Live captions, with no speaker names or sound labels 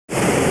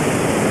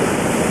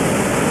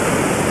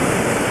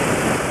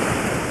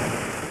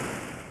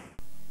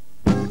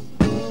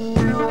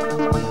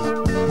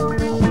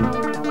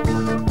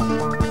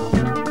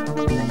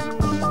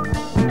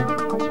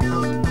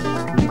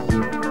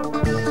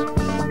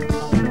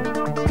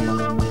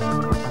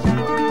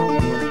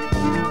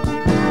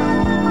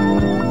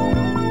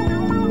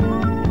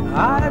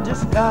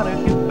Gotta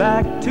get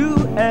back to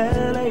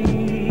LA.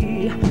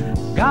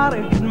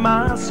 Gotta get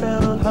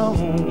myself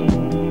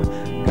home.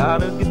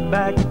 Gotta get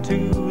back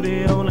to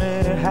the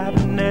only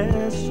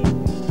happiness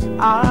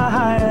I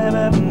have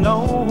ever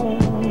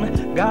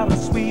known. Got a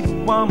sweet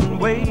woman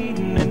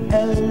waiting in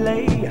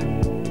LA,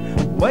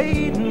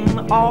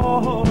 waiting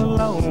all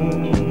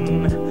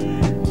alone,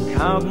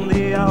 counting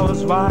the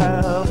hours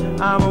while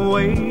I'm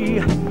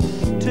away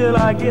till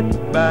I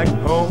get back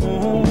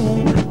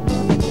home.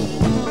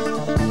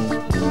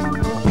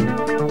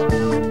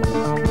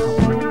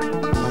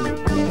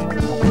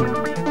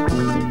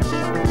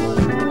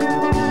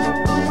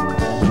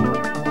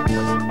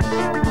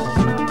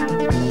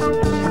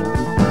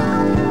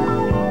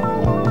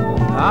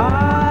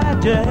 I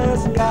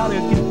just gotta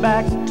get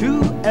back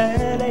to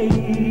LA.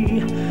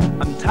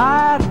 I'm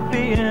tired of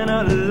being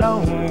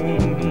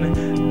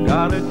alone.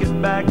 Gotta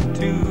get back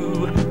to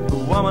the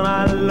woman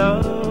I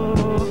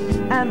love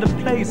and a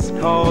place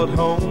called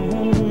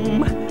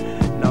home.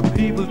 Now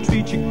people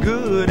treat you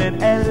good in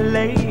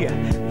LA.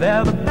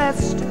 They're the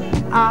best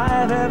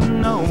I've ever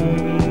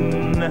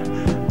known.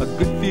 A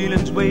good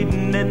feeling's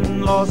waiting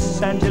in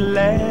Los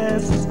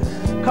Angeles,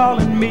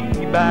 calling me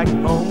back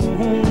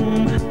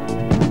home.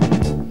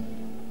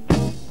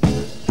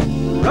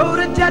 Rode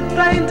a jet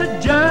plane to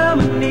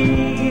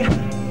Germany,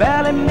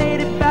 barely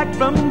made it back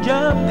from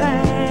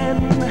Japan.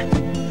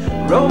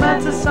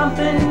 Romance is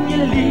something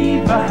you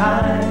leave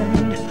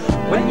behind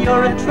when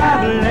you're a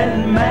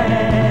traveling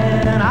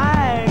man.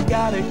 I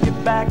gotta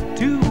get back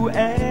to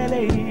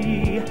LA.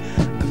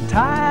 I'm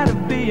tired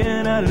of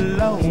being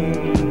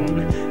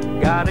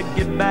alone. Gotta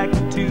get back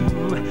to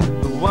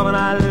the woman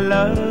I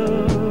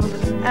love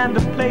and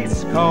a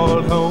place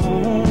called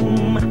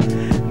home.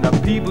 Now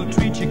people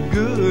treat you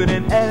good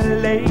in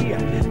LA.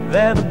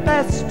 They're the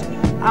best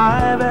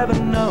I've ever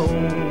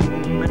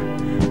known.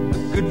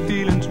 A good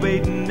feeling's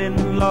waiting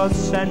in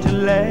Los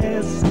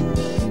Angeles,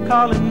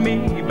 calling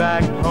me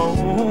back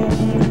home.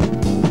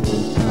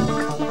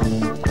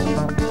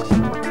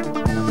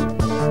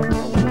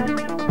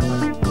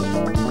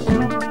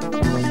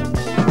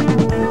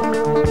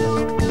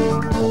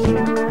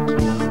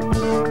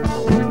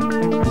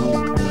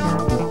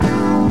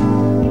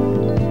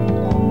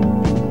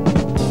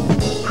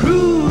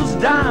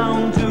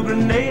 Down to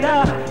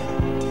Grenada,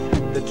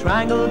 the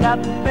triangle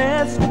got the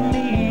best of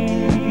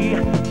me.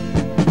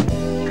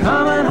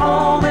 Coming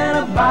home in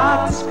a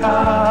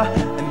boxcar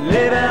and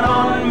living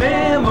on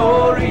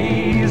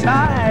memories.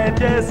 I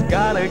just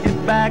gotta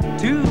get back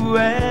to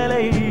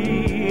LA.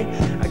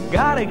 I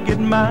gotta get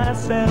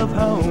myself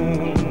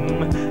home.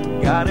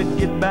 Gotta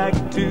get back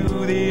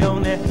to the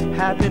only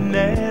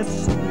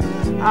happiness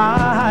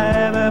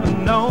I've ever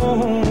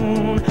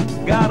known.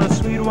 Got a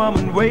sweet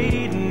woman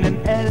waiting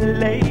in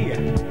LA,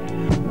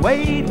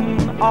 waiting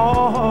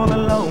all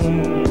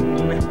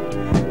alone,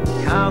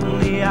 counting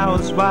the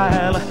hours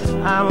while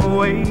I'm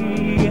away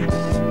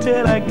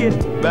till I get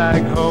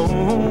back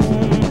home.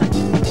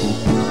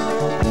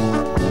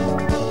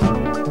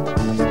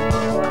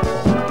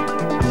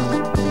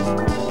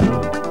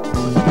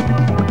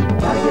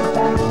 Gotta get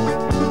back,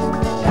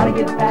 gotta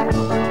get back,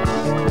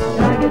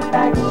 gotta get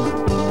back,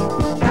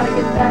 gotta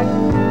get back,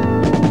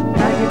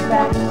 gotta get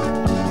back,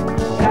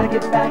 gotta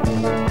get back,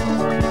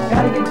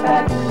 gotta get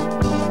back,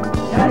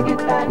 gotta get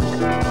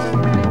back.